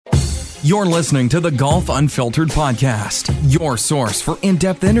You're listening to the Golf Unfiltered podcast, your source for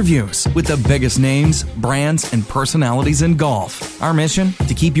in-depth interviews with the biggest names, brands, and personalities in golf. Our mission?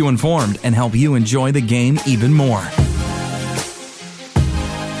 To keep you informed and help you enjoy the game even more.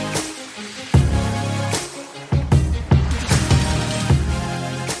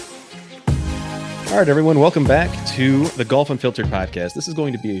 All right, everyone, welcome back to the Golf Unfiltered podcast. This is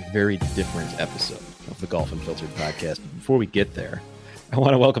going to be a very different episode of the Golf Unfiltered podcast. Before we get there, I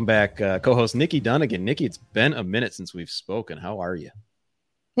want to welcome back co-host Nikki Dunnigan. Nikki, it's been a minute since we've spoken. How are you?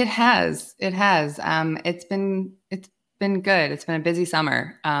 It has. It's been good. It's been a busy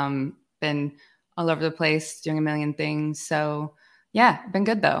summer. Been all over the place doing a million things. So yeah, been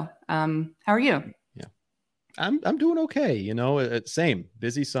good though. How are you? Yeah, I'm doing okay. You know, same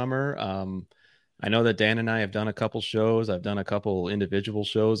busy summer. I know that Dan and I have done a couple shows. I've done a couple individual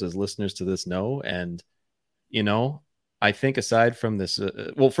shows, as listeners to this know. And, you know, I think aside from this,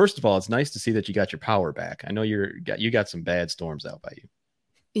 well, first of all, it's nice to see that you got your power back. I know you got some bad storms out by you.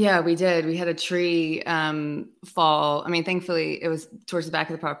 Yeah, we did. We had a tree fall. I mean, thankfully it was towards the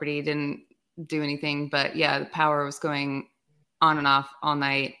back of the property. It didn't do anything, but yeah, the power was going on and off all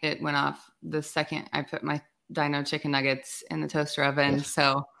night. It went off the second I put my dino chicken nuggets in the toaster oven. Yeah.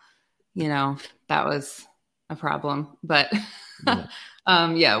 So, you know, that was a problem, but Yeah.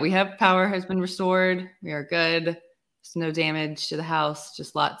 yeah, power has been restored. We are good. There's no damage to the house,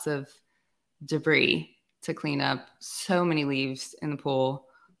 just lots of debris to clean up. So many leaves in the pool.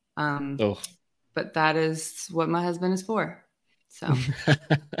 But that is what my husband is for. So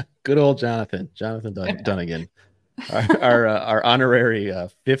good old Jonathan Dunnigan, our honorary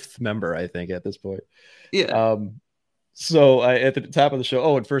fifth member, I think, at this point. yeah. So at the top of the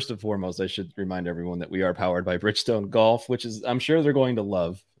show, and first and foremost, I should remind everyone that we are powered by Bridgestone Golf, which is, I'm sure they're going to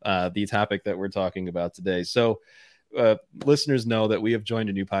love the topic that we're talking about today. So listeners know that we have joined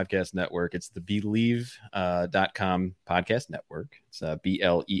a new podcast network. It's the Believe.com podcast network. It's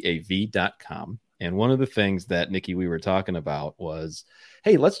BLEAV.com. And one of the things that, Nikki, we were talking about was,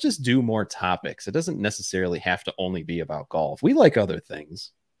 hey, let's just do more topics. It doesn't necessarily have to only be about golf. We like other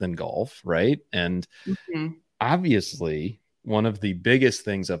things than golf, right? And obviously, one of the biggest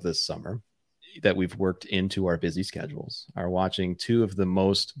things of this summer that we've worked into our busy schedules are watching two of the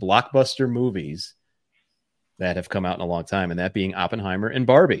most blockbuster movies that have come out in a long time, and that being Oppenheimer and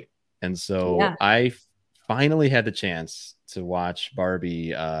Barbie. And so I finally had the chance to watch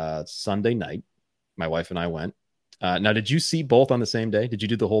Barbie Sunday night. My wife and I went. Now, did you see both on the same day? Did you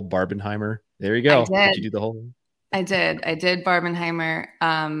do the whole Barbenheimer? There you go. Did you do the whole? I did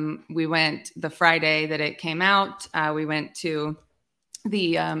Barbenheimer. We went the Friday that it came out. We went to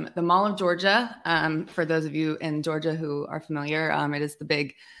the Mall of Georgia. For those of you in Georgia who are familiar, it is the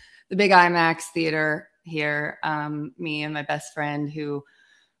big IMAX theater here. Me and my best friend, who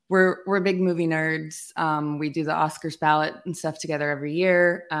we're big movie nerds. We do the Oscars ballot and stuff together every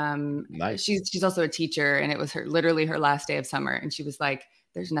year. Nice. She's also a teacher, and it was literally her last day of summer, and she was like,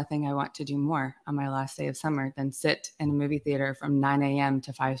 there's nothing I want to do more on my last day of summer than sit in a movie theater from 9 a.m.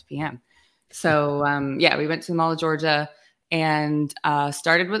 to 5 p.m. So, we went to the Mall of Georgia and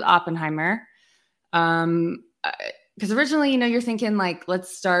started with Oppenheimer. Because originally, you're thinking like,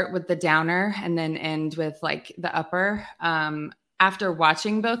 let's start with the downer and then end with like the upper. After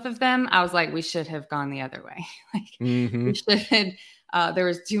watching both of them, I was like, we should have gone the other way. We should. There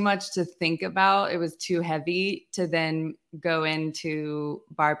was too much to think about. It was too heavy to then go into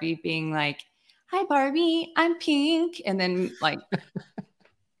Barbie being like, hi, Barbie, I'm pink. And then like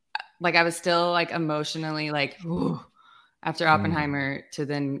I was still like emotionally like, ooh, after Oppenheimer to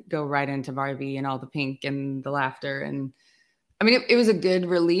then go right into Barbie and all the pink and the laughter. And I mean, it was a good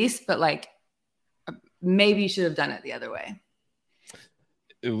release, but like maybe you should have done it the other way.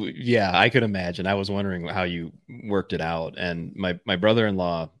 Yeah, I could imagine. I was wondering how you worked it out. And my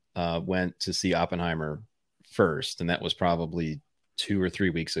brother-in-law went to see Oppenheimer first, and that was probably 2 or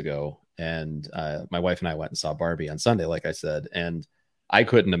 3 weeks ago. And my wife and I went and saw Barbie on Sunday, like I said. And I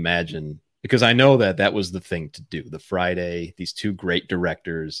couldn't imagine, because I know that was the thing to do. The Friday, these two great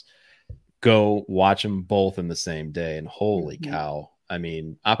directors, go watch them both in the same day. And holy cow. I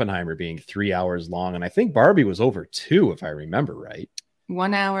mean, Oppenheimer being 3 hours long. And I think Barbie was over 2, if I remember right.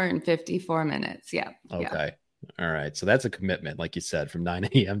 1 hour and 54 minutes. Yeah. Okay. Yeah. All right. So that's a commitment, like you said, from 9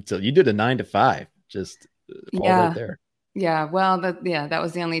 a.m. till you did a 9 to 5, just all right there. Yeah. Well, that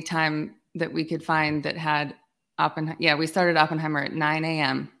was the only time that we could find that had Oppenheimer. Yeah. We started Oppenheimer at 9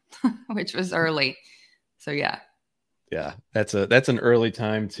 a.m., which was early. So yeah. Yeah. That's an early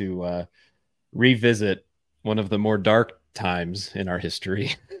time to revisit one of the more dark times in our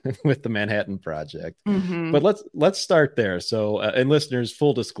history with the Manhattan Project. Mm-hmm. But let's start there. So, and listeners,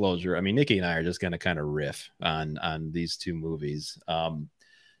 full disclosure, I mean, Nikki and I are just going to kind of riff on these two movies.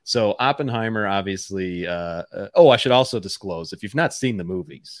 So Oppenheimer, obviously. I should also disclose, if you've not seen the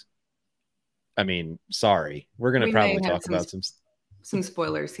movies, I mean, sorry, we're going to probably talk about some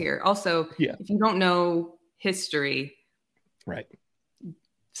spoilers here. Also, yeah, if you don't know history, right?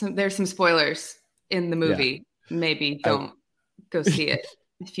 There's some spoilers in the movie. Yeah. Maybe don't go see it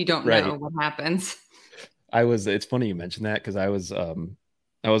if you don't know what happens. It's funny you mentioned that, because I was on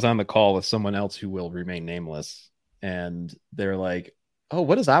the call with someone else who will remain nameless, and they're like, "Oh,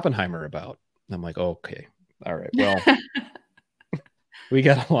 what is Oppenheimer about?" And I'm like, oh, "Okay, all right, well." We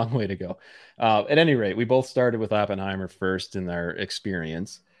got a long way to go. At any rate, we both started with Oppenheimer first in our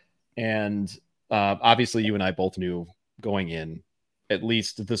experience. And obviously, you and I both knew going in at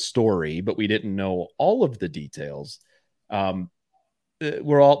least the story, but we didn't know all of the details. We'll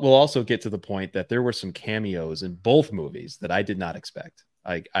also get to the point that there were some cameos in both movies that I did not expect.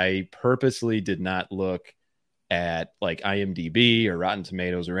 I purposely did not look at like IMDb or Rotten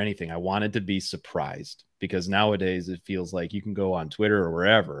Tomatoes or anything. I wanted to be surprised, because nowadays it feels like you can go on Twitter or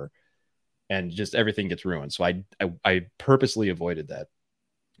wherever and just everything gets ruined. So I purposely avoided that.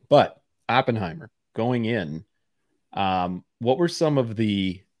 But Oppenheimer, going in, what were some of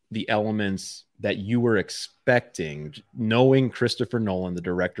the elements that you were expecting, knowing Christopher Nolan, the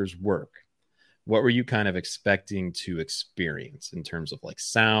director's work? What were you kind of expecting to experience in terms of like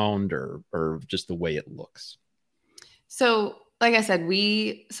sound or just the way it looks? So, like I said,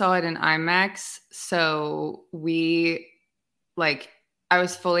 we saw it in IMAX. So I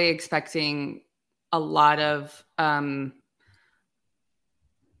was fully expecting a lot of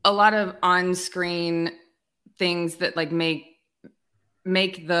on-screen things that like make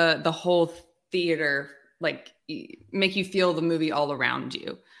the whole theater, like make you feel the movie all around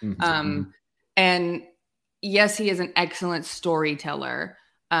you. Mm-hmm. And yes, he is an excellent storyteller.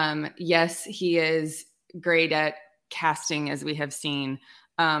 Yes, he is great at casting, as we have seen.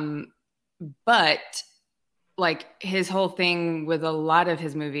 But like his whole thing with a lot of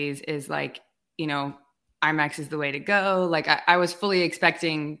his movies is like, IMAX is the way to go. Like I was fully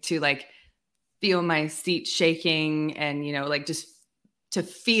expecting to like feel my seat shaking and, like just to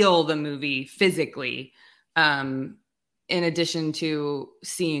feel the movie physically, in addition to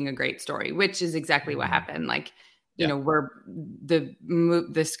seeing a great story, which is exactly what happened. Like, where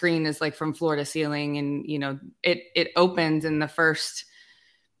the screen is like from floor to ceiling, and, it opens in the first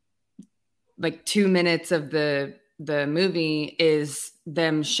like 2 minutes of the movie is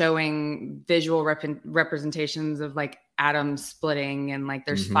them showing visual representations of like atoms splitting, and like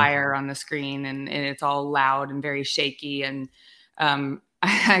there's fire on the screen, and it's all loud and very shaky. And I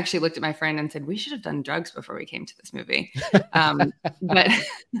actually looked at my friend and said, we should have done drugs before we came to this movie.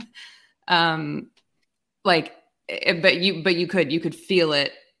 But you could feel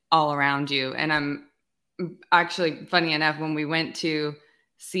it all around you. And I'm actually, funny enough, when we went to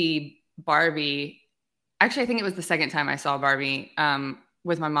see Barbie, actually, I think it was the second time I saw Barbie,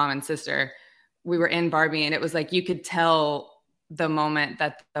 with my mom and sister. We were in Barbie, and it was like you could tell the moment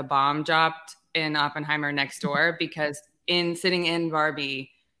that the bomb dropped in Oppenheimer next door, because sitting in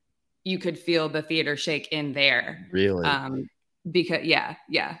Barbie, you could feel the theater shake in there. Really? Because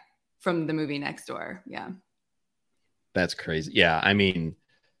from the movie next door. Yeah. That's crazy. Yeah, I mean,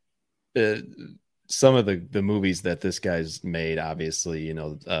 some of the movies that this guy's made, obviously,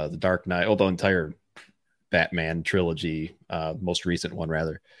 The Dark Knight, the entire Batman trilogy, most recent one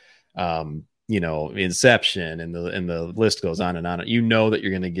rather, Inception, and the list goes on and on. You know that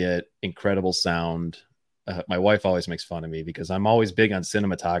you're going to get incredible sound. My wife always makes fun of me because I'm always big on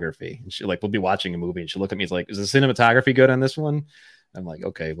cinematography. And we'll be watching a movie and she'll look at me, it's like, is the cinematography good on this one? I'm like,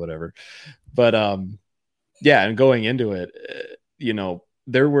 okay, whatever. But yeah, and going into it,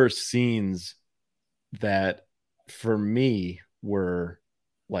 there were scenes that for me were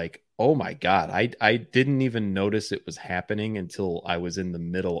like, oh my God, I didn't even notice it was happening until I was in the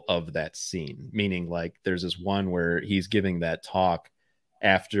middle of that scene. Meaning, like, there's this one where he's giving that talk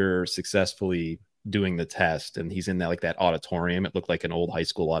after successfully doing the test, and he's in that auditorium. It looked like an old high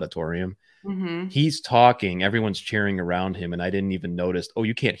school auditorium. Mm-hmm. He's talking, everyone's cheering around him, and I didn't even notice, oh,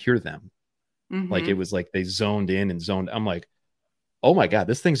 you can't hear them. Mm-hmm. Like, it was like they zoned in and zoned. I'm like, oh my God,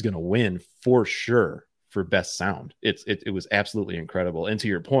 this thing's gonna win for sure for best sound. It was absolutely incredible. And to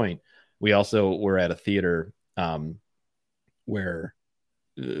your point, we also were at a theater where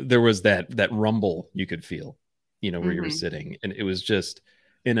there was that rumble you could feel, where you were sitting, and it was just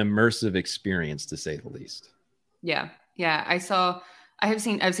an immersive experience, to say the least. Yeah. I've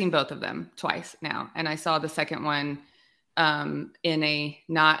seen both of them twice now, and I saw the second one in a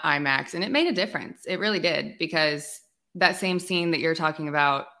not IMAX, and it made a difference. It really did, because that same scene that you're talking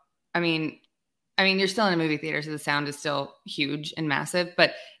about, I mean, you're still in a movie theater, so the sound is still huge and massive,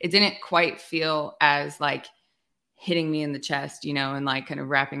 but it didn't quite feel as like hitting me in the chest, and like kind of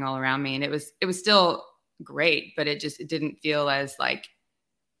wrapping all around me. And it was still great, but it didn't feel as like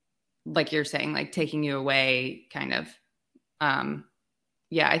you're saying, like taking you away kind of.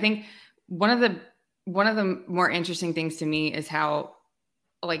 Yeah, I think one of the more interesting things to me is how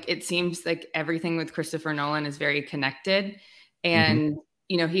like it seems like everything with Christopher Nolan is very connected. And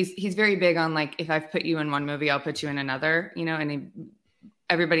he's very big on like, if I've put you in one movie, I'll put you in another, and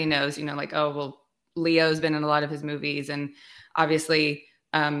everybody knows, like, oh, well, Leo's been in a lot of his movies. And obviously,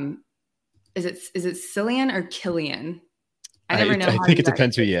 is it Cillian or Killian? I never know. I think it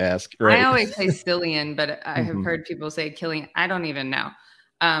depends who you ask. Right? I always say Cillian, but I have heard people say Killian. I don't even know.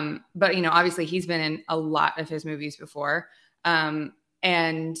 But obviously he's been in a lot of his movies before.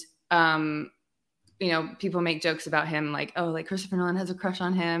 People make jokes about him, like, oh, like Christopher Nolan has a crush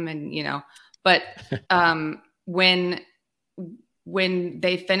on him. And, but when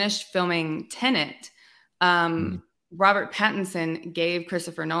they finished filming Tenet, Robert Pattinson gave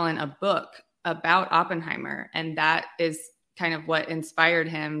Christopher Nolan a book about Oppenheimer. And that is kind of what inspired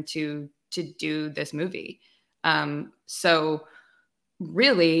him to do this movie. So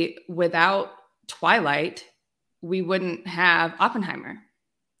really, without Twilight, we wouldn't have Oppenheimer.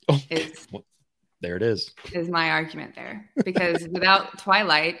 There it is. Is my argument there. Because without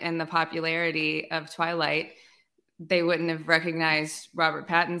Twilight and the popularity of Twilight, they wouldn't have recognized Robert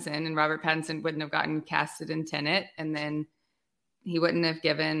Pattinson, and Robert Pattinson wouldn't have gotten casted in Tenet, and then he wouldn't have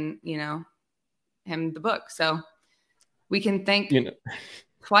given, him the book. So we can thank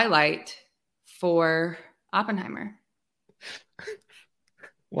Twilight for Oppenheimer.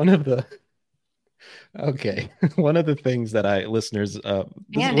 One of the things that listeners,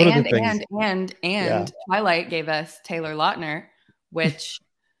 Twilight gave us Taylor Lautner, which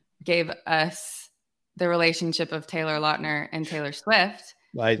gave us the relationship of Taylor Lautner and Taylor Swift.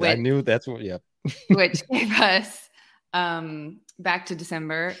 I knew that's what, yeah. Which gave us Back to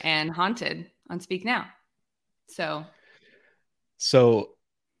December and Haunted on Speak Now. So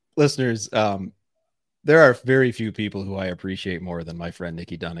listeners, there are very few people who I appreciate more than my friend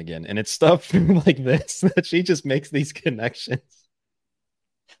Nikki Dunnigan. And it's stuff like this that she just makes these connections.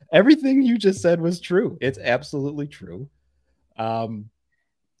 Everything you just said was true. It's absolutely true.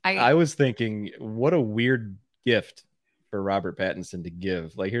 I was thinking, what a weird gift for Robert Pattinson to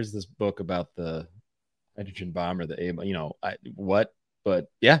give. Like, here's this book about the hydrogen bomb or the, what?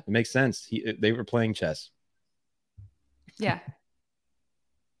 But yeah, it makes sense. They were playing chess. Yeah.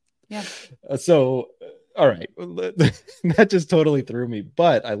 Yeah. So, all right. That just totally threw me,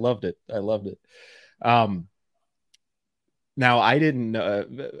 but I loved it. Now I didn't know,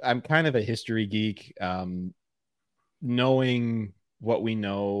 I'm kind of a history geek. Knowing what we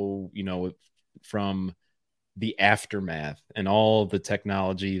know, from the aftermath and all the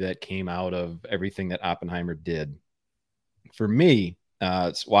technology that came out of everything that Oppenheimer did. For me,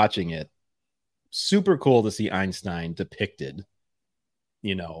 watching it, super cool to see Einstein depicted.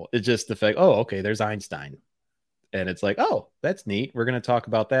 It's just the fact, oh, okay, there's Einstein. And it's like, oh, that's neat. We're going to talk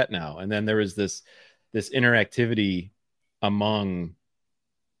about that now. And then there was this interactivity among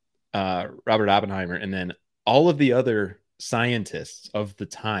Robert Oppenheimer and then all of the other scientists of the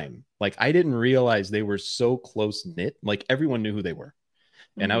time. Like, I didn't realize they were so close knit. Like, everyone knew who they were.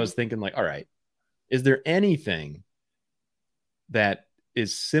 And I was thinking, like, all right, is there anything that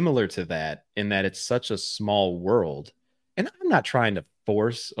is similar to that in that it's such a small world? And I'm not trying to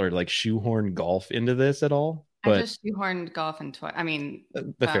force or like shoehorn golf into this at all. But I just shoehorned golf and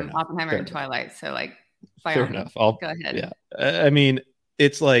Oppenheimer and Twilight. So like, fair enough. Go ahead. Yeah. I mean,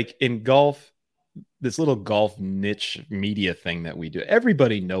 it's like in golf, this little golf niche media thing that we do.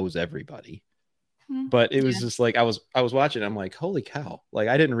 Everybody knows everybody. But it was just like, I was watching, I'm like, holy cow. Like,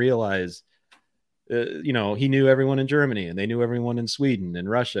 I didn't realize, he knew everyone in Germany and they knew everyone in Sweden and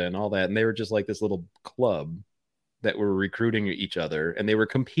Russia and all that. And they were just like this little club that were recruiting each other and they were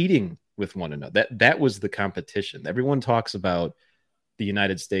competing with one another. That was the competition. Everyone talks about the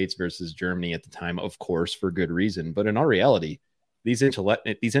United States versus Germany at the time, of course, for good reason. But in our reality, these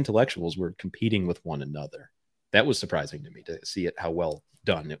intellectuals were competing with one another. That was surprising to me to see it, how well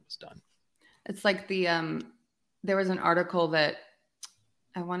done it was done. It's like there was an article that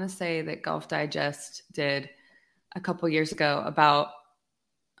I want to say that Golf Digest did a couple years ago about,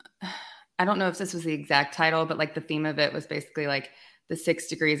 I don't know if this was the exact title, but like the theme of it was basically like the 6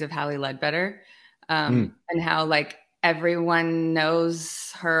 degrees of Hallie Ledbetter, and how like everyone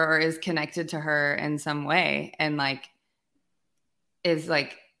knows her or is connected to her in some way. And like, is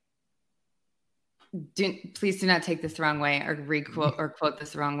like, please do not take this the wrong way or requote or quote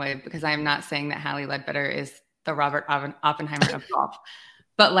this the wrong way, because I am not saying that Hallie Ledbetter is the Robert Oppenheimer of golf,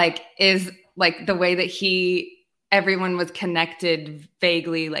 but like is like the way that everyone was connected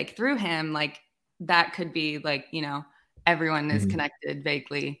vaguely like through him, like that could be like, you know, everyone is connected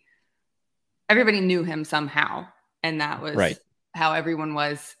vaguely. Everybody knew him somehow, and that was how everyone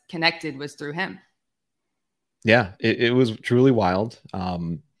was connected, was through him. Yeah, it was truly wild.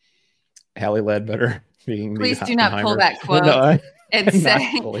 Hallie Ledbetter being Please do not pull that quote and say,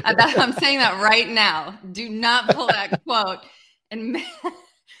 I'm saying that right now. Do not pull that quote. And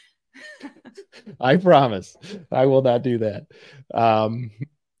I promise I will not do that.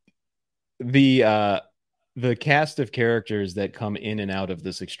 The cast of characters that come in and out of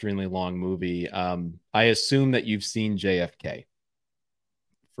this extremely long movie, I assume that you've seen JFK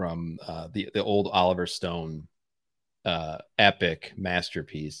from the old Oliver Stone epic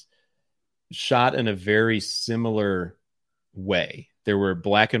masterpiece, shot in a very similar way. There were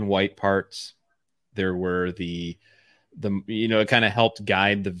black and white parts. There were the you know, it kind of helped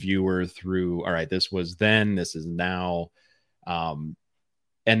guide the viewer through, all right, this was then, this is now. And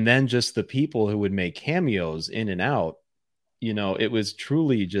then just the people who would make cameos in and out, you know, it was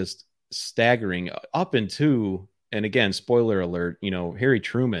truly just staggering up into, and again, spoiler alert, you know, Harry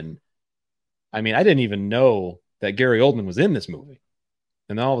Truman. I mean, I didn't even know that Gary Oldman was in this movie.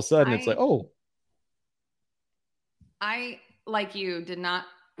 And then all of a sudden it's like, oh. I, like you, did not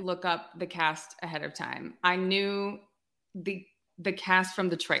look up the cast ahead of time. I knew the cast from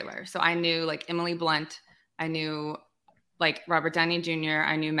the trailer. So I knew like Emily Blunt. I knew like Robert Downey Jr.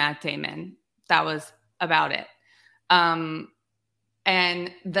 I knew Matt Damon. That was about it. And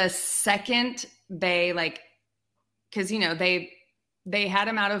the second they like, because, you know, they had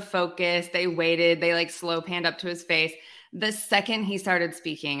him out of focus. They waited. They like slow panned up to his face. The second he started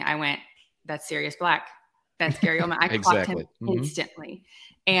speaking, I went, that's Sirius Black. That's Gary Oldman. I clocked him instantly.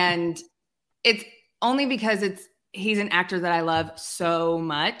 And it's only because he's an actor that I love so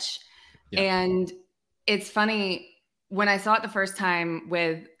much. Yeah. And it's funny, when I saw it the first time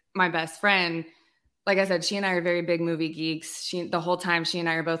with my best friend, like I said, she and I are very big movie geeks. The whole time she and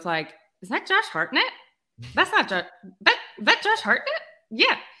I are both like, is that Josh Hartnett? That's not Josh. That Josh Hartnett?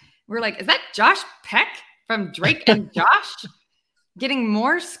 Yeah. We're like, is that Josh Peck from Drake and Josh getting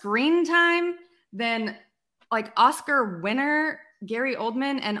more screen time than like Oscar winner Gary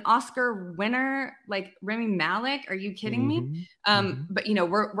Oldman and Oscar winner like Rami Malek? Are you kidding me? But you know,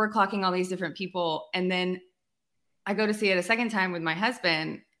 we're clocking all these different people, and then I go to see it a second time with my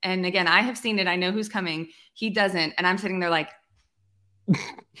husband, and again, I have seen it. I know who's coming. He doesn't, and I'm sitting there like, and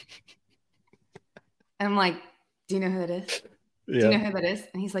I'm like, do you know who that is? Do you know who that is?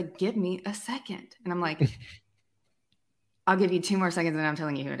 And he's like, give me a second. And I'm like, I'll give you 2 more seconds and I'm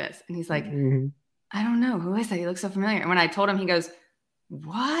telling you who it is. And he's like, I don't know. Who is that? He looks so familiar. And when I told him, he goes,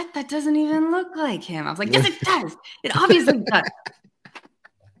 what? That doesn't even look like him. I was like, yes, it does. It obviously does.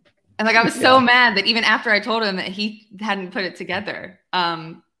 And like, I was so mad that even after I told him that he hadn't put it together.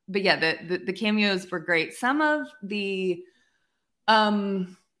 But yeah, the cameos were great. Some of the, I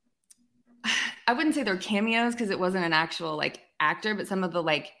wouldn't say they're cameos because it wasn't an actual like actor, but some of the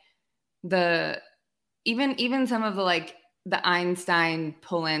like even some of the like the Einstein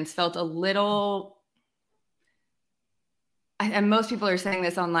pull-ins felt a little, and most people are saying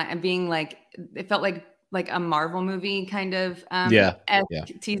this online and being like, it felt like a Marvel movie kind of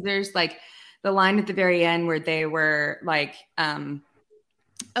teasers, like the line at the very end where they were like,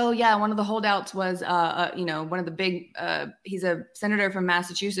 oh yeah, one of the holdouts was you know, one of the big he's a senator from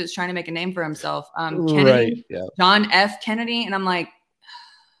Massachusetts trying to make a name for himself, Kennedy, John F. Kennedy. And I'm like,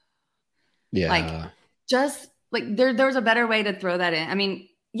 like, just like there's a better way to throw that in. I mean,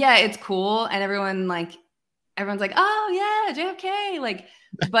 yeah, it's cool, and everyone's like, oh yeah, JFK, like,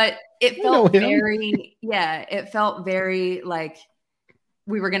 but it felt it felt very like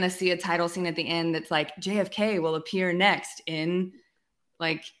we were gonna see a title scene at the end that's like JFK will appear next in,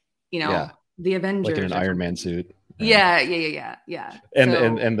 like, you know, the Avengers, like in an Iron Man suit. Right? Yeah.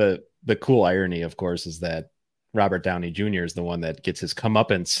 And the cool irony, of course, is that Robert Downey Jr. is the one that gets his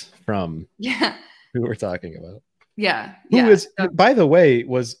comeuppance from who we're talking about. Yeah. Who is, by the way,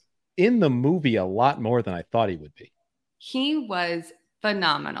 was in the movie a lot more than I thought he would be. He was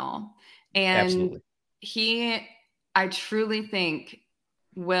phenomenal. And absolutely. I truly think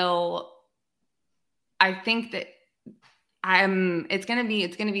I think that it's going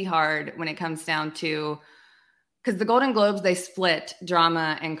to be hard when it comes down to, because the Golden Globes, they split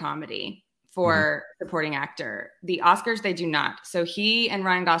drama and comedy for supporting actor. The Oscars, they do not. So he and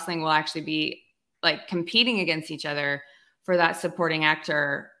Ryan Gosling will actually be like competing against each other for that supporting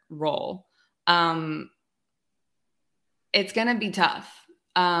actor role. It's going to be tough.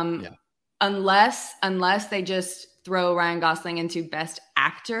 Unless they just throw Ryan Gosling into best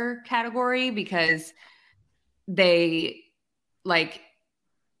actor category, because they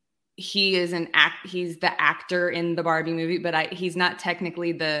he's the actor in the Barbie movie, but he's not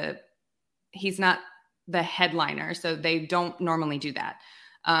technically he's not the headliner. So they don't normally do that.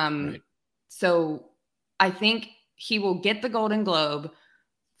 Right. So I think he will get the Golden Globe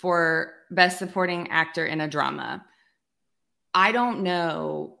for best supporting actor in a drama. I don't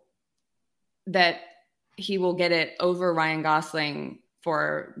know that he will get it over Ryan Gosling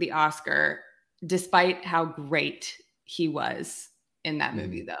for the Oscar, despite how great he was in that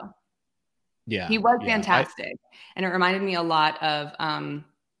movie, though. Yeah, he was fantastic, and it reminded me a lot of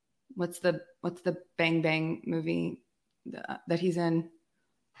what's the Bang Bang movie that he's in?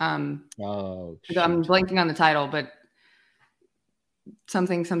 I'm blanking on the title, but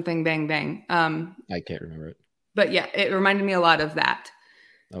something Bang Bang. I can't remember it. But yeah, it reminded me a lot of that.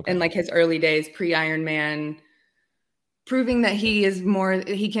 Okay. And like his early days, pre-Iron Man, proving that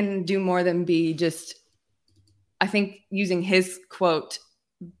he can do more than be just, I think using his quote,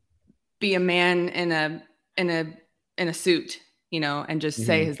 be a man in a suit, and just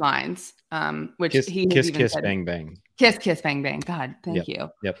say his lines. Which kiss, he kiss, even kiss, said, bang, bang. Kiss, bang, bang. God, thank you.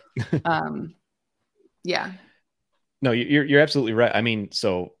 Yep. Yeah. No, you're absolutely right. I mean,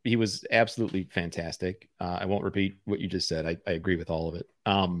 so he was absolutely fantastic. I won't repeat what you just said. I agree with all of it.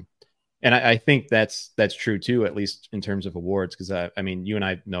 And I think that's true too, at least in terms of awards. Because I mean, you and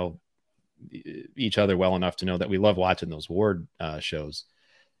I know each other well enough to know that we love watching those award shows,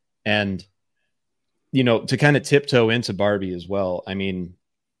 and to kind of tiptoe into Barbie as well. I mean,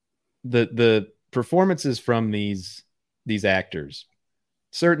 the performances from these actors.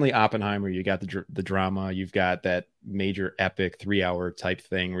 Certainly Oppenheimer, you got the drama, you've got that major epic 3-hour type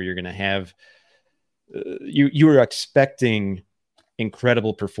thing where you're going to have you were expecting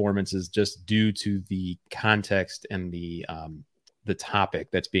incredible performances just due to the context and the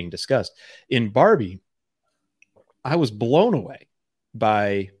topic that's being discussed. In Barbie, I was blown away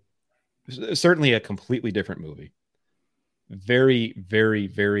by certainly a completely different movie. Very, very,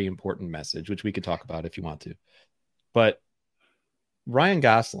 very important message, which we could talk about if you want to. But Ryan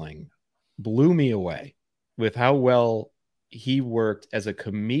Gosling blew me away with how well he worked as a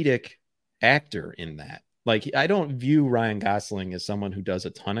comedic actor in that. Like, I don't view Ryan Gosling as someone who does a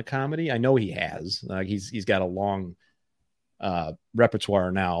ton of comedy. I know he has. He's got a long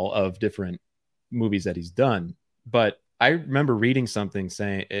repertoire now of different movies that he's done. But I remember reading something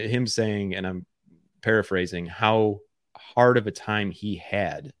saying, and I'm paraphrasing, how hard of a time he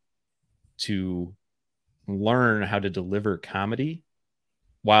had to learn how to deliver comedy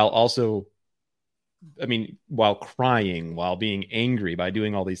while also, while crying, while being angry, by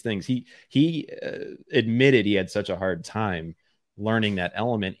doing all these things. He admitted he had such a hard time learning that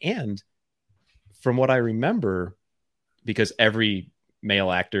element. And from what I remember, because every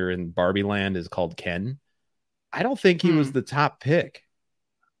male actor in Barbie land is called Ken, I don't think he was the top pick.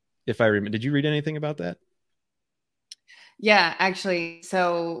 If I remember, did you read anything about that? Yeah, actually.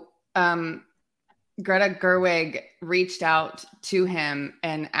 So, Greta Gerwig reached out to him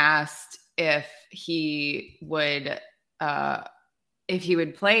and asked if he would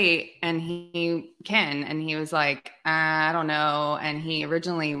play, and he was like, I don't know. And he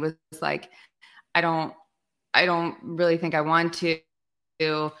originally was like, I don't really think I want to.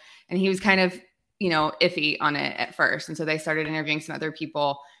 And he was kind of, iffy on it at first. And so they started interviewing some other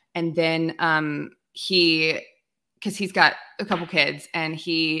people. And then because he's got a couple kids, and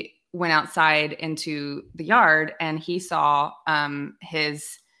he went outside into the yard and he saw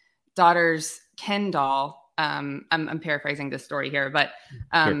his daughter's Ken doll. I'm paraphrasing this story here, but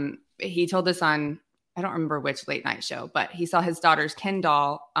sure. He told this on, I don't remember which late night show, but he saw his daughter's Ken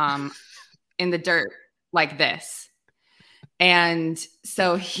doll in the dirt like this. And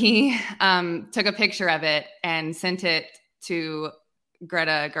so he took a picture of it and sent it to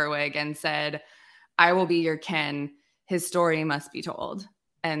Greta Gerwig and said, I will be your Ken. His story must be told.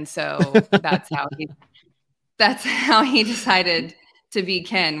 And so that's how he decided to be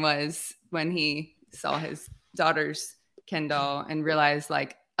Ken, was when he saw his daughter's Ken doll and realized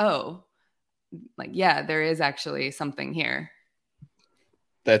yeah, there is actually something here.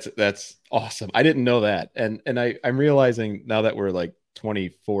 That's awesome. I didn't know that. And I'm realizing now that we're like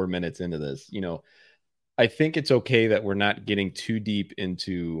 24 minutes into this, I think it's okay that we're not getting too deep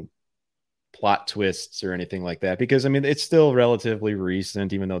into plot twists or anything like that, because it's still relatively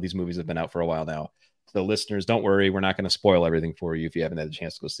recent, even though these movies have been out for a while now. So listeners, don't worry, we're not going to spoil everything for you if you haven't had a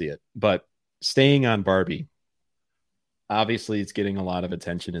chance to go see it. But staying on Barbie, Obviously, it's getting a lot of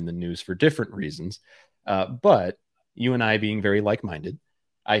attention in the news for different reasons. But you and I being very like-minded,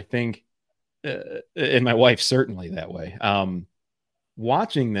 I think, and my wife certainly that way.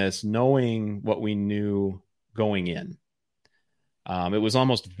 Watching this, knowing what we knew going in, it was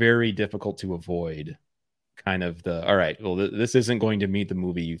almost very difficult to avoid kind of all right, well, this isn't going to meet the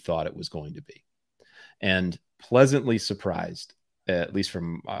movie you thought it was going to be. And pleasantly surprised, at least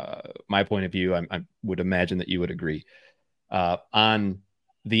from my point of view, I would imagine that you would agree, on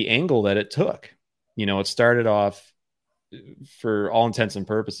the angle that it took. It started off, for all intents and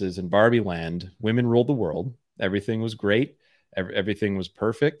purposes, in Barbie land, women ruled the world. Everything was great. Everything was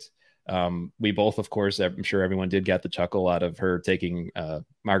perfect. We both, of course, I'm sure everyone did get the chuckle out of her taking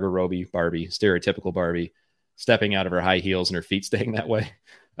Margot Robbie, Barbie, stereotypical Barbie, stepping out of her high heels and her feet staying that way.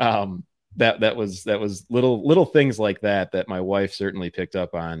 That was little things like that my wife certainly picked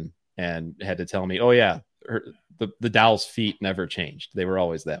up on and had to tell me, oh yeah, the doll's feet never changed. They were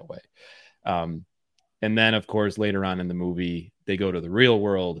always that way. And then, of course, later on in the movie, they go to the real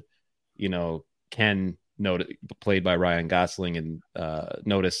world. Ken, played by Ryan Gosling, and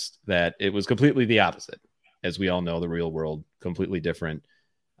noticed that it was completely the opposite. As we all know, the real world, completely different.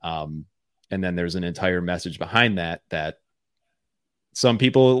 And then there's an entire message behind that some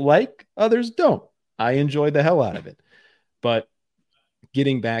people like, others don't. I enjoyed the hell out of it. But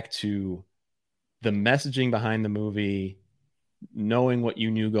getting back to the messaging behind the movie, knowing what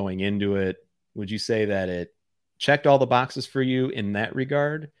you knew going into it, would you say that it checked all the boxes for you in that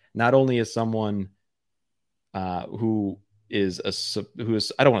regard? Not only as someone who is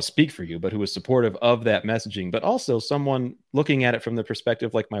I don't want to speak for you, but who is supportive of that messaging, but also someone looking at it from the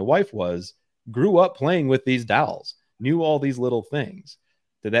perspective like my wife was, grew up playing with these dolls, knew all these little things.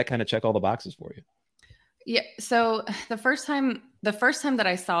 Did that kind of check all the boxes for you? Yeah. So the first time that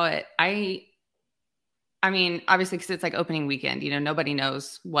I saw it, I mean, obviously, because it's like opening weekend, nobody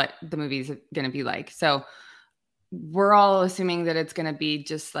knows what the movie's going to be like. So we're all assuming that it's going to be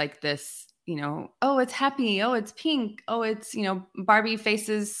just like this, oh, it's happy. Oh, it's pink. Oh, it's, Barbie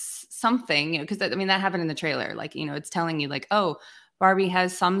faces something, because that happened in the trailer. Like, it's telling you like, oh, Barbie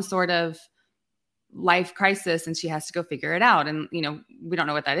has some sort of life crisis and she has to go figure it out. And, we don't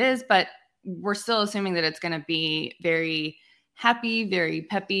know what that is, but we're still assuming that it's going to be very happy, very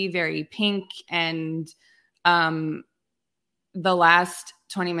peppy, very pink. And the last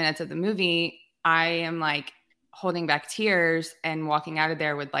 20 minutes of the movie, I am like holding back tears and walking out of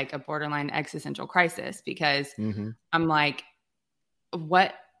there with like a borderline existential crisis, because I'm like,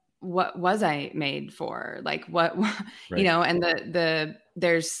 what was I made for? Like what, right. And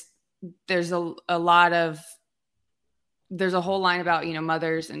there's a lot of, there's a whole line about,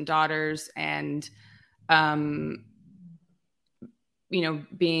 mothers and daughters and,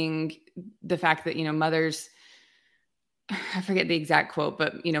 being the fact that, mothers, I forget the exact quote,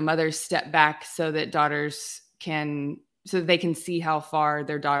 but, mothers step back so that so they can see how far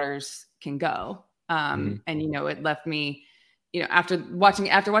their daughters can go. And, it left me, after watching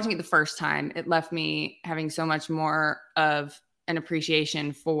it the first time, it left me having so much more of an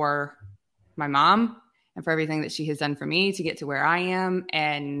appreciation for my mom and for everything that she has done for me to get to where I am.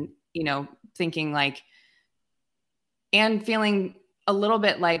 And, thinking like, and feeling a little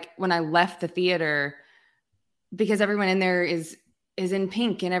bit like when I left the theater, because everyone in there is in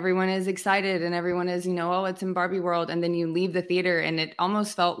pink and everyone is excited and everyone is, oh, it's in Barbie world. And then you leave the theater and it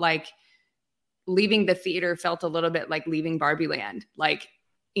almost felt like leaving the theater felt a little bit like leaving Barbie land. Like,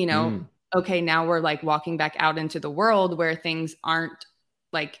 okay, now we're like walking back out into the world where things aren't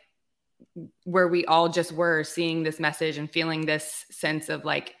like where we all just were seeing this message and feeling this sense of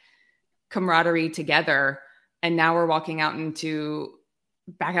like camaraderie together. And now we're walking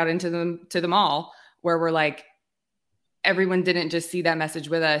back out into the mall where we're like, everyone didn't just see that message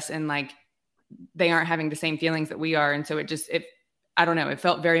with us and like, they aren't having the same feelings that we are. And so I don't know, it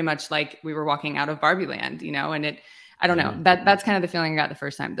felt very much like we were walking out of Barbie land, and I don't know, that's kind of the feeling I got the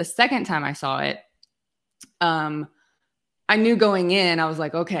first time. The second time I saw it, I knew going in, I was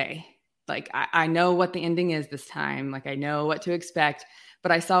like, okay, like I know what the ending is this time. Like I know what to expect,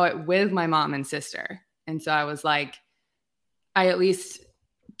 but I saw it with my mom and sister. And so I was like, I at least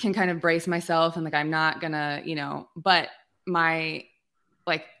can kind of brace myself and like, I'm not gonna, but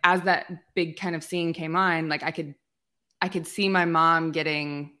like, as that big kind of scene came on, like I could see my mom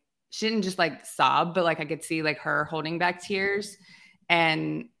she didn't just like sob, but like I could see like her holding back tears,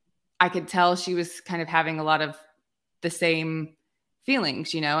 and I could tell she was kind of having a lot of the same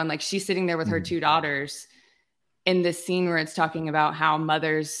feelings, and like she's sitting there with her two daughters in this scene where it's talking about how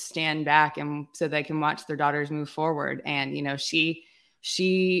mothers stand back and so they can watch their daughters move forward. And,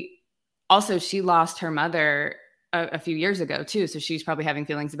 she lost her mother a few years ago too. So she's probably having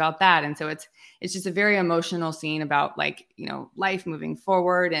feelings about that. And so it's just a very emotional scene about like, you know, life moving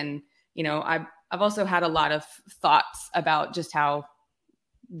forward. And, you know, I've also had a lot of thoughts about just how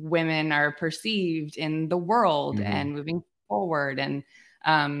women are perceived in the world and moving forward. And,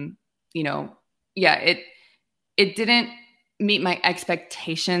 you know, yeah, it didn't meet my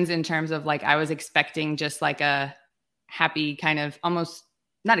expectations in terms of like, I was expecting just like a happy kind of almost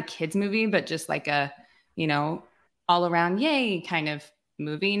not a kid's movie, but just like a, you know, all around yay kind of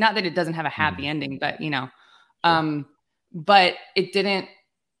movie. Not that it doesn't have a happy ending, but you know, but it didn't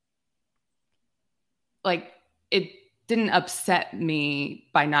upset me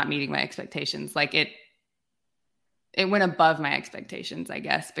by not meeting my expectations. Like it went above my expectations, I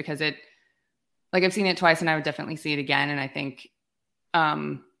guess, because it, like I've seen it twice and I would definitely see it again. And I think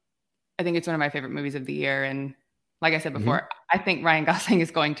it's one of my favorite movies of the year. And like I said before, I think Ryan Gosling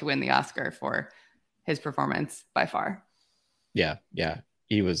is going to win the Oscar for his performance by far. Yeah.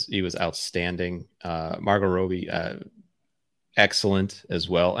 He was outstanding. Margot Robbie, excellent as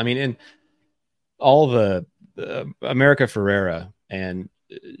well. I mean, in all the America Ferrera, and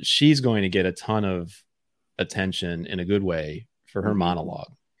she's going to get a ton of attention in a good way for her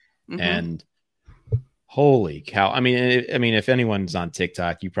monologue. And holy cow. I mean, if anyone's on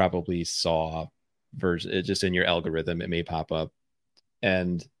TikTok, you probably saw version just in your algorithm, it may pop up.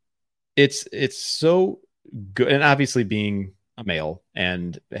 And it's so good. And obviously being a male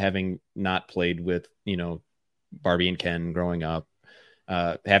and having not played with, you know, Barbie and Ken growing up,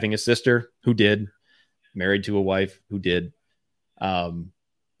 having a sister who did, married to a wife who did,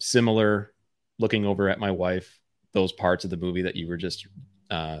 similar, looking over at my wife, those parts of the movie that you were just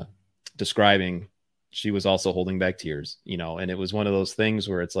describing, she was also holding back tears, you know, and it was one of those things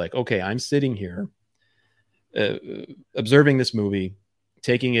where it's like, okay, I'm sitting here observing this movie,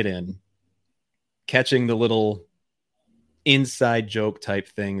 taking it in, catching the little inside joke type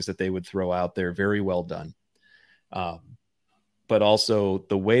things that they would throw out there. Very well done. But also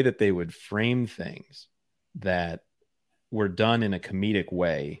the way that they would frame things that were done in a comedic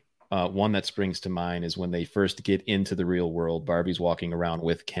way. One that springs to mind is when they first get into the real world. Barbie's walking around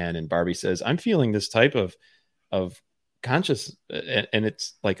with Ken and Barbie says, I'm feeling this type of conscious, and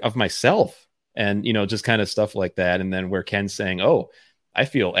it's like of myself, and, you know, just kind of stuff like that. And then where Ken's saying, oh, I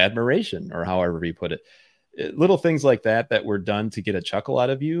feel admiration, or however he put it, little things like that were done to get a chuckle out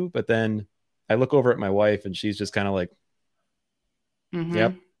of you. But then I look over at my wife and she's just kind of like,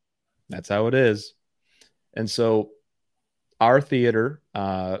 yep, that's how it is. And so our theater,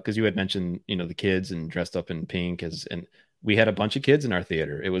 because you had mentioned, you know, the kids and dressed up in pink, and we had a bunch of kids in our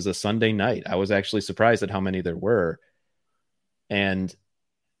theater. It was a Sunday night. I was actually surprised at how many there were. And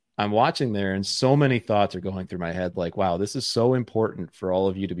I'm watching there, and so many thoughts are going through my head, like, wow, this is so important for all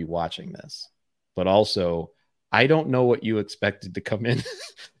of you to be watching this. But also, I don't know what you expected to come in.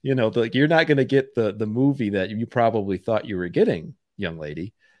 You know, like, you're not going to get the movie that you probably thought you were getting, young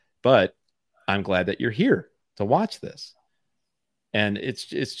lady. But I'm glad that you're here to watch this. And it's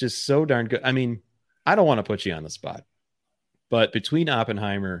just so darn good. I mean, I don't want to put you on the spot, but between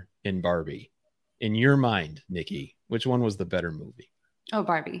Oppenheimer and Barbie, in your mind, Nikki, which one was the better movie? Oh,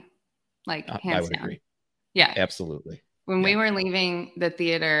 Barbie. Like, hands I would down. agree. Yeah. Absolutely. When we were leaving the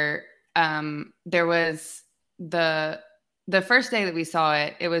theater, there was the first day that we saw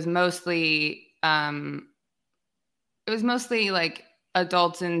it, it was mostly like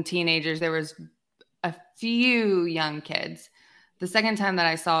adults and teenagers. There was a few young kids. The second time that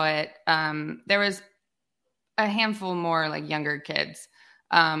I saw it, there was a handful more like younger kids.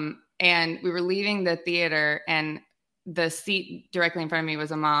 And we were leaving the theater, and the seat directly in front of me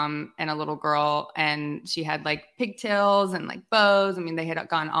was a mom and a little girl, and she had like pigtails and like bows. I mean, they had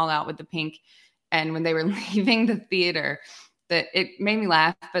gone all out with the pink. And when they were leaving the theater, that it made me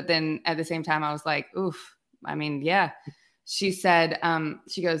laugh. But then at the same time, I was like, oof. I mean, yeah. She said,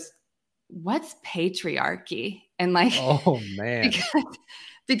 she goes, what's patriarchy? And like, oh man,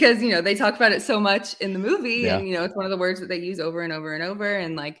 because, you know, they talk about it so much in the movie, and, you know, it's one of the words that they use over and over and over.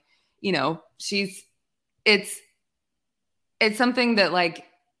 And like, you know, it's something that, like,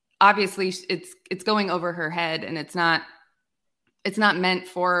 obviously it's going over her head, and it's not meant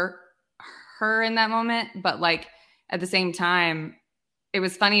for her in that moment. But like, at the same time, it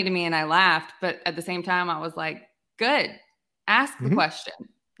was funny to me and I laughed, but at the same time I was like, good, ask the question,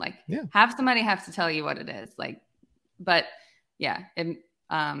 like, have somebody have to tell you what it is, like. But yeah,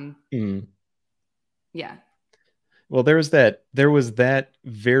 yeah. Well, there was that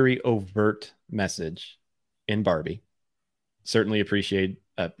very overt message in Barbie. Certainly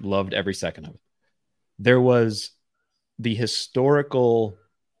loved every second of it. There was the historical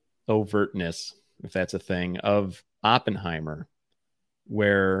overtness, if that's a thing, of Oppenheimer,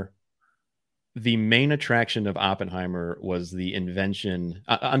 where the main attraction of Oppenheimer was the invention,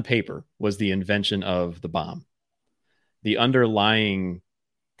 on paper, was the invention of the bomb. The underlying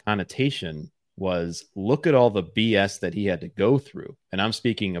connotation was, look at all the BS that he had to go through. And I'm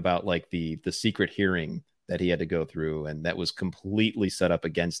speaking about like the secret hearing that he had to go through, and that was completely set up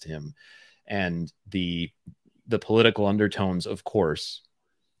against him. And the political undertones, of course,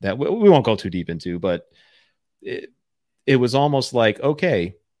 that we won't go too deep into, but it was almost like,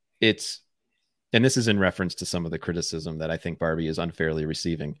 okay, it's, and this is in reference to some of the criticism that I think Barbie is unfairly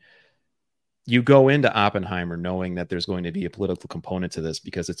receiving. You go into Oppenheimer knowing that there's going to be a political component to this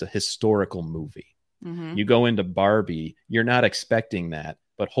because it's a historical movie. Mm-hmm. You go into Barbie, you're not expecting that,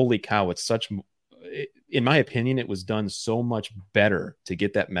 but holy cow, it's such, in my opinion, it was done so much better to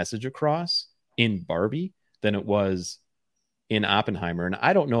get that message across in Barbie than it was in Oppenheimer. And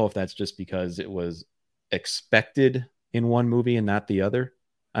I don't know if that's just because it was expected in one movie and not the other.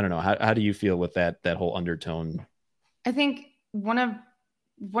 I don't know. How do you feel with that whole undertone? I think one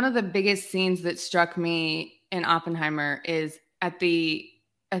of the biggest scenes that struck me in Oppenheimer is at the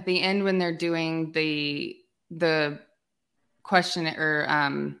end when they're doing the question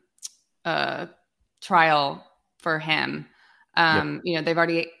or trial for him. Yep. You know, they've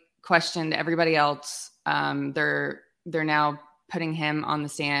already questioned everybody else. They're now putting him on the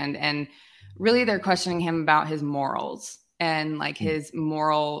stand, and really they're questioning him about his morals and like his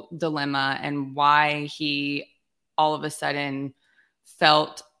moral dilemma and why he all of a sudden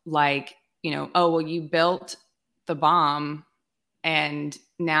felt like, you know, oh, well, you built the bomb and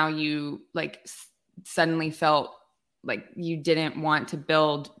now you like suddenly felt like you didn't want to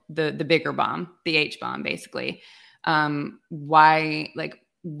build the bigger bomb, the H bomb, basically. Why, like,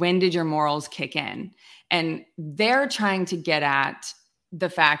 when did your morals kick in? And they're trying to get at the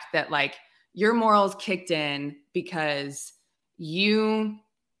fact that like your morals kicked in because you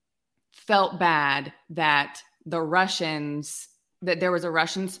felt bad that the Russians, that there was a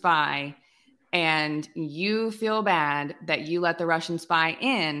Russian spy, and you feel bad that you let the Russian spy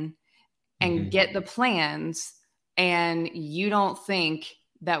in and get the plans, and you don't think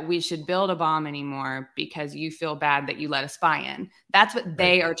that we should build a bomb anymore because you feel bad that you let a spy in. That's what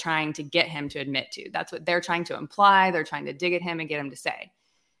they are trying to get him to admit to. That's what they're trying to imply. They're trying to dig at him and get him to say.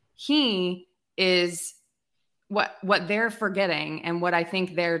 He is what they're forgetting, and what I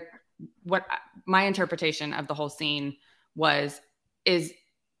think what my interpretation of the whole scene is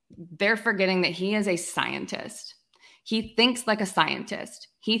they're forgetting that he is a scientist. He thinks like a scientist.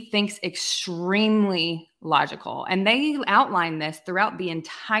 He thinks extremely logical. And they outline this throughout the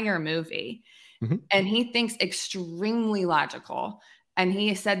entire movie. Mm-hmm. And he thinks extremely logical. And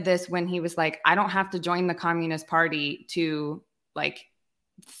he said this when he was like, I don't have to join the Communist Party to like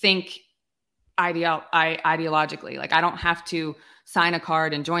think ideologically. Like, I don't have to sign a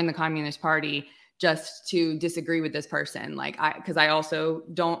card and join the Communist Party just to disagree with this person. Like, because I also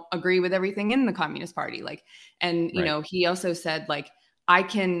don't agree with everything in the Communist Party. Like, and, you know, he also said, like, I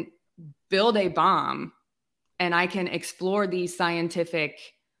can build a bomb and I can explore these scientific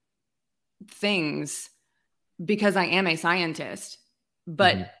things because I am a scientist,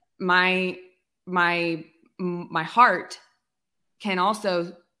 but my heart can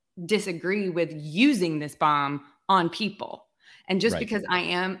also disagree with using this bomb on people. And just because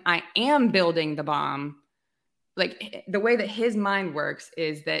I am building the bomb, like the way that his mind works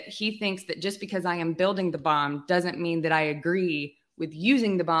is that he thinks that just because I am building the bomb doesn't mean that I agree with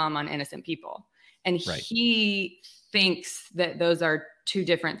using the bomb on innocent people. And he thinks that those are two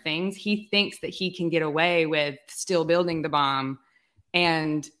different things. He thinks that he can get away with still building the bomb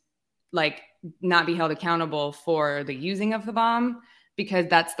and like not be held accountable for the using of the bomb, because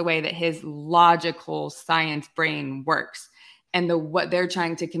that's the way that his logical science brain works. And what they're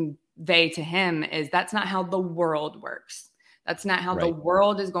trying to convey to him is that's not how the world works. That's not how the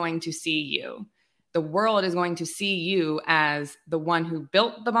world is going to see you. The world is going to see you as the one who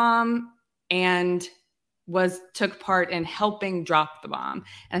built the bomb and took part in helping drop the bomb.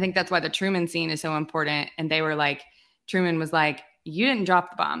 And I think that's why the Truman scene is so important. And they were like, Truman was like, you didn't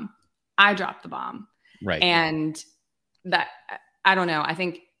drop the bomb. I dropped the bomb. Right. And that, I don't know. I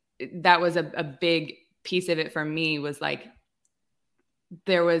think that was a big piece of it for me, was like,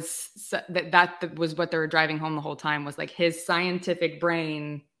 there was that was what they were driving home the whole time, was like his scientific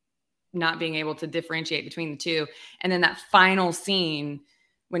brain not being able to differentiate between the two. And then that final scene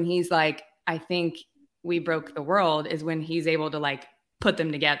when he's like, I think we broke the world, is when he's able to like put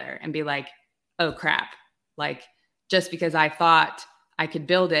them together and be like, oh crap. Like, just because I thought I could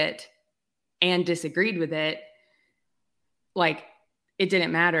build it and disagreed with it, like it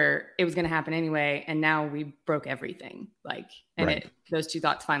didn't matter. It was going to happen anyway. And now we broke everything. Like, and Right. those two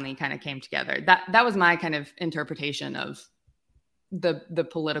thoughts finally kind of came together. That was my kind of interpretation of the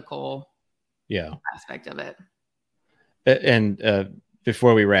political aspect of it. And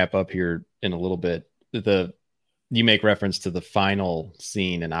before we wrap up here in a little bit, you make reference to the final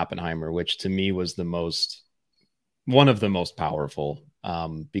scene in Oppenheimer, which to me was one of the most powerful,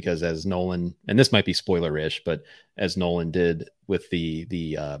 because as Nolan, and this might be spoiler-ish, but as Nolan did with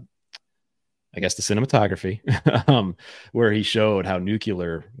the I guess the cinematography, where he showed how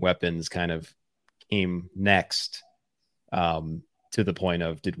nuclear weapons kind of came next, to the point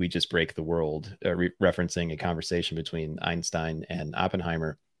of, did we just break the world? Referencing a conversation between Einstein and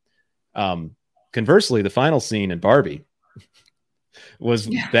Oppenheimer. Conversely, the final scene in Barbie was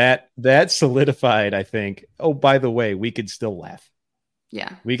that solidified, I think, oh, by the way, we could still laugh.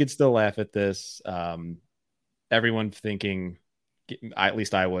 Yeah. We could still laugh at this. Everyone thinking, at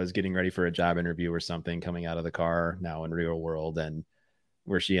least I was, getting ready for a job interview or something, coming out of the car now in real world, and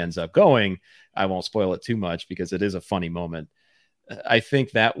where she ends up going. I won't spoil it too much because it is a funny moment. I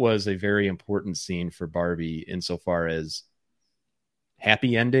think that was a very important scene for Barbie insofar as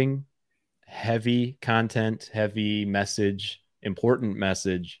happy ending, heavy content, heavy message, important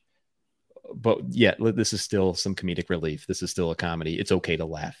message. But yeah, this is still some comedic relief. This is still a comedy. It's okay to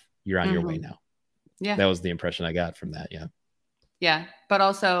laugh. You're on your way now. Yeah. That was the impression I got from that. Yeah. Yeah. But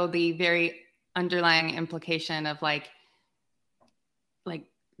also the very underlying implication of like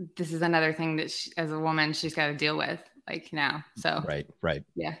this is another thing that as a woman, she's got to deal with like now. So right.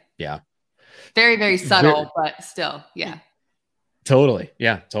 Yeah. Very, very subtle, but still. Yeah. Totally.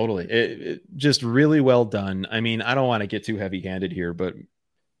 Yeah, totally. It just really well done. I mean, I don't want to get too heavy-handed here, but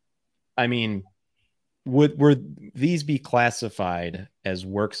I mean, were these be classified as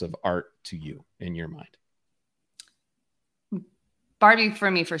works of art to you in your mind? Barbie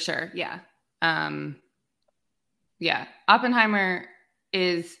for me, for sure. Yeah. Yeah. Oppenheimer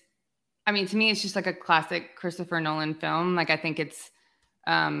is, I mean, to me, it's just like a classic Christopher Nolan film. Like, I think it's,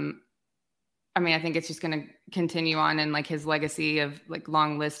 I think it's just going to continue on in like his legacy of like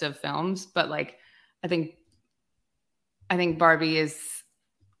long list of films. But like, I think Barbie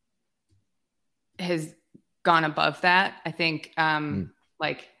has gone above that. I think,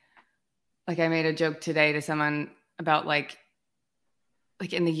 like I made a joke today to someone about like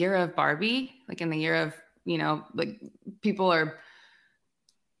in the year of Barbie, like in the year of, like people are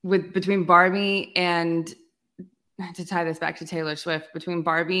between Barbie and, to tie this back to Taylor Swift, between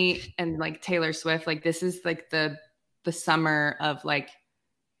Barbie and like Taylor Swift, like this is like the summer of like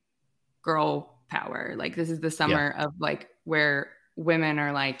girl power. Like this is the summer of like where women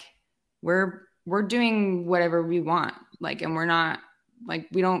are like, we're doing whatever we want. Like, and we're not like,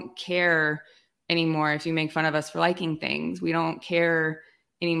 we don't care anymore if you make fun of us for liking things. We don't care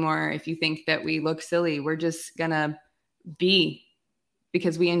anymore if you think that we look silly. We're just gonna be,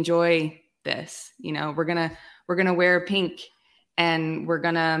 because we enjoy this, we're gonna wear pink, and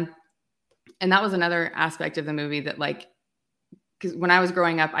and that was another aspect of the movie that like, because when I was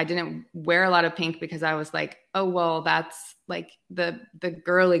growing up, I didn't wear a lot of pink because I was like, oh, well, that's like the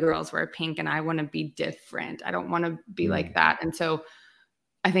girly girls wear pink and I want to be different. I don't want to be like that. And so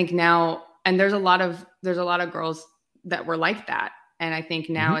I think now, and there's a lot of girls that were like that. And I think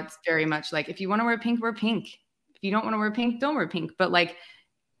now it's very much like, if you want to wear pink, wear pink. If you don't want to wear pink, don't wear pink. But like,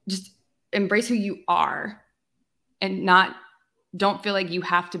 just embrace who you are, and don't feel like you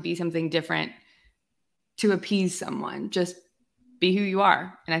have to be something different to appease someone. Just be who you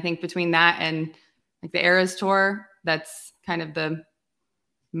are. And I think between that and like the Eras Tour, that's kind of the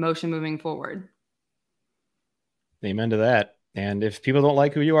motion moving forward. Amen to that. And if people don't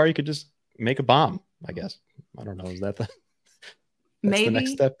like who you are, you could just make a bomb, I guess. I don't know. Is that maybe the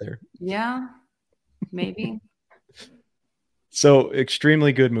next step there? Yeah, maybe. So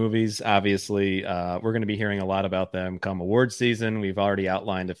extremely good movies, obviously. We're going to be hearing a lot about them come award season. We've already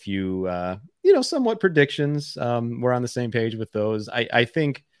outlined a few, somewhat predictions. We're on the same page with those. I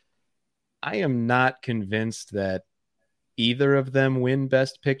think I am not convinced that either of them win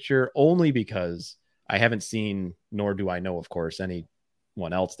Best Picture, only because I haven't seen, nor do I know, of course,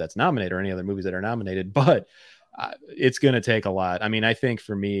 anyone else that's nominated or any other movies that are nominated, but it's going to take a lot. I mean, I think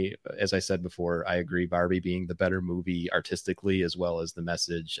for me, as I said before, I agree, Barbie being the better movie artistically as well as the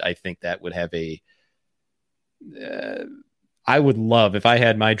message. I think that would have I would love, if I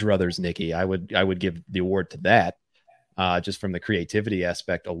had my druthers, Nikki, I would give the award to that, just from the creativity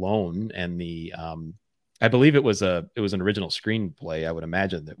aspect alone. And I believe it was an original screenplay. I would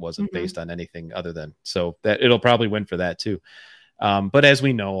imagine that wasn't based on anything other than, so that it'll probably win for that too. But as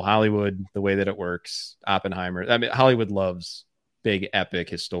we know, Hollywood, the way that it works, Oppenheimer, I mean, Hollywood loves big epic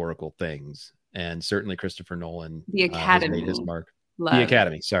historical things. And certainly Christopher Nolan the Academy has made his mark. Love. The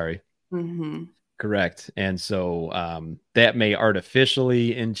Academy, sorry. Mm-hmm. Correct. And so that may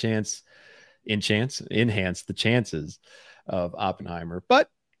artificially enhance the chances of Oppenheimer, but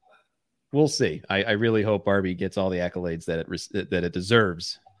we'll see. I really hope Barbie gets all the accolades that it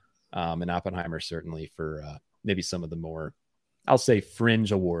deserves. And Oppenheimer certainly for maybe some of the more, I'll say,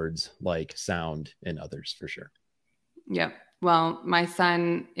 fringe awards like sound and others for sure. Yep. Well, my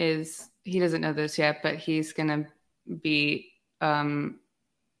son he doesn't know this yet, but he's going to be Ryan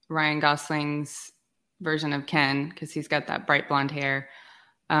Gosling's version of Ken because he's got that bright blonde hair.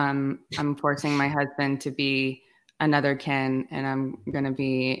 I'm forcing my husband to be another Ken, and I'm going to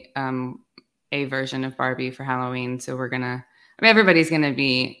be a version of Barbie for Halloween. So everybody's going to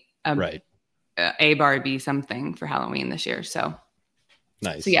be a Barbie something for Halloween this year. So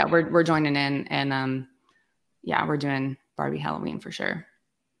nice. So yeah, we're joining in, and we're doing Barbie Halloween for sure.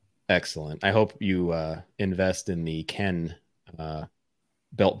 Excellent. I hope you invest in the Ken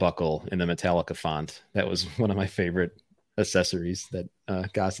belt buckle in the Metallica font. That was one of my favorite accessories that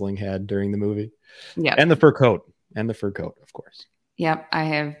Gosling had during the movie. Yeah, and the fur coat, of course. Yep, I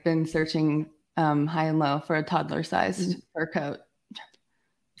have been searching high and low for a toddler-sized fur coat.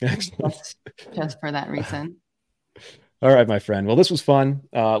 just for that reason. All right, my friend. Well, this was fun.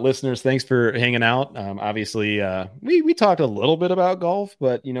 Listeners, thanks for hanging out. Obviously, we talked a little bit about golf,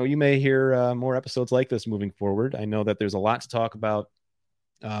 but you may hear more episodes like this moving forward. I know that there's a lot to talk about.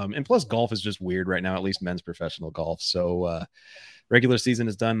 And plus, golf is just weird right now, at least men's professional golf. So regular season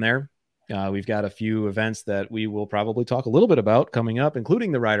is done there. We've got a few events that we will probably talk a little bit about coming up,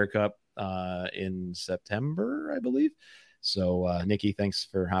 including the Ryder Cup in September, I believe. So, Nikki, thanks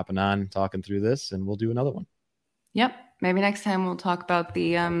for hopping on, talking through this, and we'll do another one. Yep. Maybe next time we'll talk about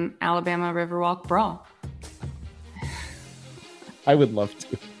the Alabama Riverwalk Brawl. I would love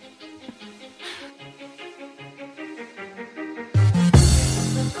to.